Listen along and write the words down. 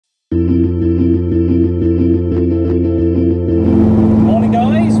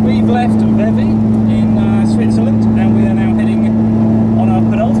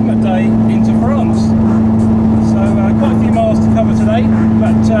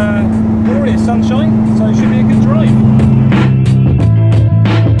it's sunshine, so it should be a good drive.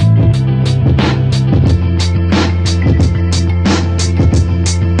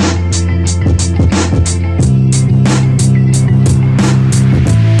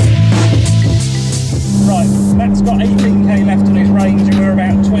 Right, Matt's got 18k left on his range and we're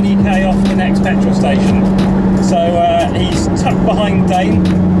about 20k off the next petrol station. So he's tucked behind Dane,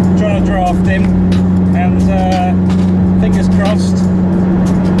 trying to draft him, and fingers crossed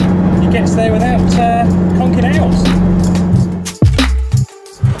he gets there without conking out.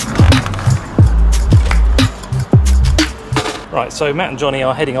 Right, so Matt and Johnny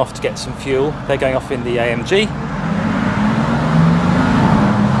are heading off to get some fuel. They're going off in the AMG.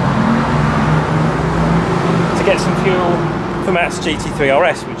 To get some fuel for Matt's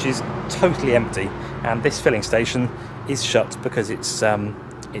GT3 RS, which is totally empty, and this filling station is shut because it's a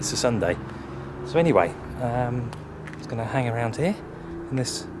Sunday. So anyway, just going to hang around here in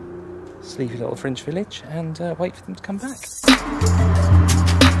this sleepy little French village and wait for them to come back.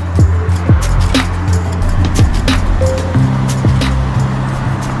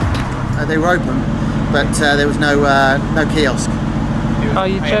 They were open, but there was no kiosk. Oh,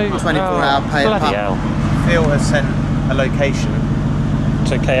 you joking? 24-hour pay at pump. Phil has sent a location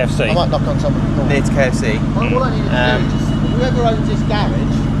to KFC. I might knock on someone's door. Near to KFC. All I need to do is just, whoever owns this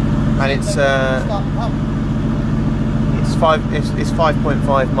garage, And it's start the pump. it's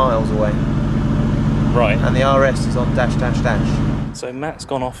 5.5 miles away. Right. And the RS is on dash. So Matt's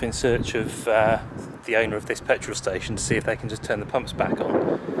gone off in search of the owner of this petrol station to see if they can just turn the pumps back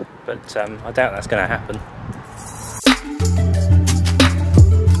on. But I doubt that's going to happen.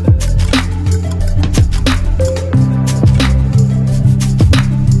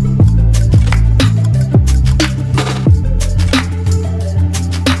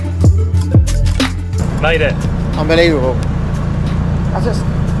 Made it. Unbelievable. I just...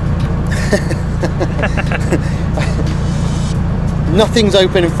 Nothing's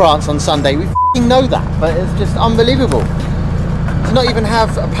open in France on Sunday. We f***ing know that, but it's just unbelievable. To not even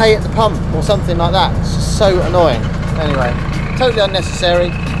have a pay at the pump or something like that. It's just so annoying. Anyway, totally unnecessary.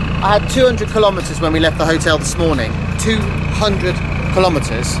 I had 200 kilometres when we left the hotel this morning. 200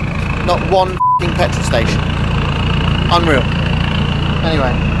 kilometres. Not one f***ing petrol station. Unreal.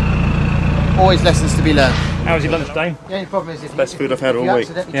 Anyway. Always lessons to be learned. How was your lunch, Dane? The only problem is if Best food I've had all week.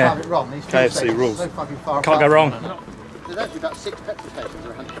 Yeah. Time it wrong, these KFC rules. so fucking far Can't go wrong. There's actually about 6 petrol stations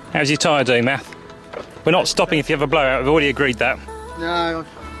around. How's your tyre doing, Matt? We're not stopping if you have a blowout, we've already agreed that. No.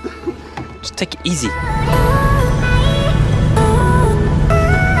 Just take it easy.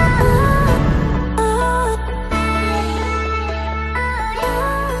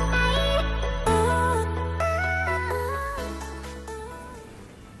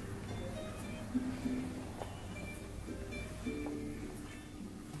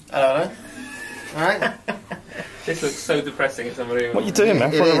 Hello. Alright. This looks so depressing, it's unbelievable. What are you doing,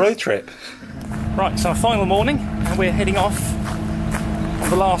 man, for a road trip? Right, so our final morning, and we're heading off on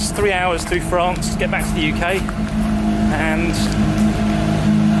the last 3 hours through France to get back to the UK, and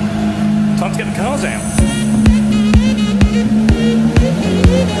time to get the cars out.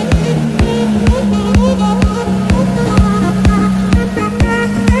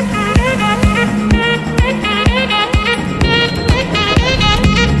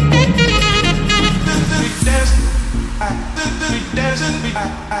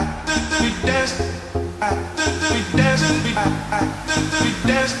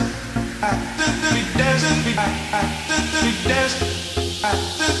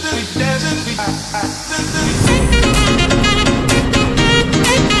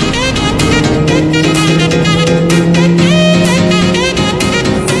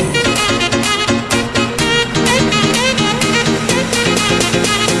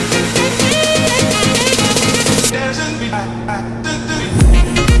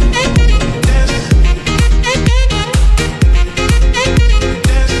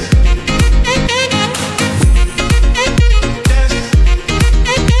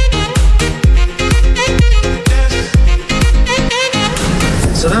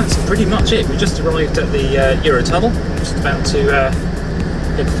 So that's pretty much it. We just arrived at the Eurotunnel, just about to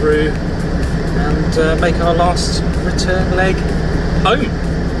head through and make our last return leg home.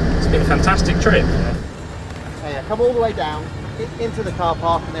 It's been a fantastic trip. Yeah, come all the way down, into the car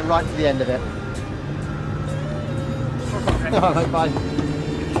park and then right to the end of it. Alright, bye.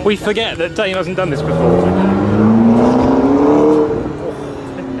 We forget that Dane hasn't done this before.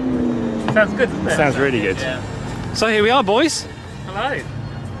 Sounds good, doesn't it? Sounds really good. Yeah. So here we are, boys. Hello.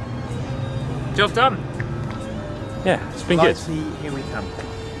 Job done. Yeah, it's been good. Here we come.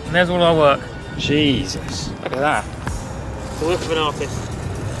 And there's all our work. Jesus, look at that. The work of an artist.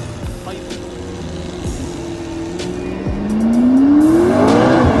 Bye.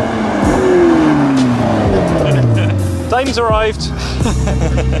 flames arrived.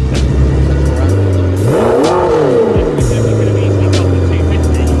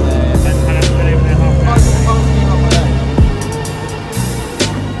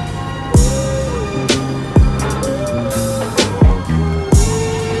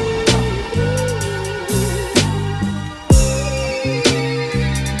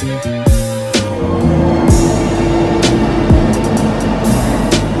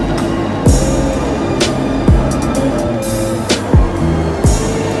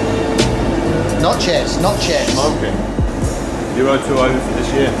 Not chess. Smoking. Euro 2 over for this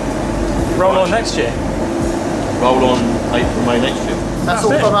year. Roll on next year. Roll on April, May next year. That's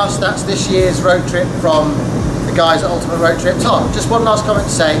all from us. That's this year's road trip from the guys at UltimateRoadtrips. Oh, just one last comment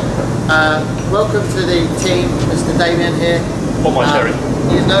to say. Welcome to the team, Mr. Damien here. On my cherry.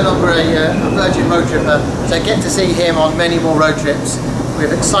 He is no longer a virgin road tripper, so get to see him on many more road trips with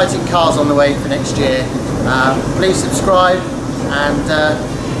exciting cars on the way for next year. Please subscribe and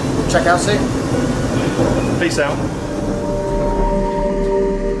we'll check out soon. Peace out.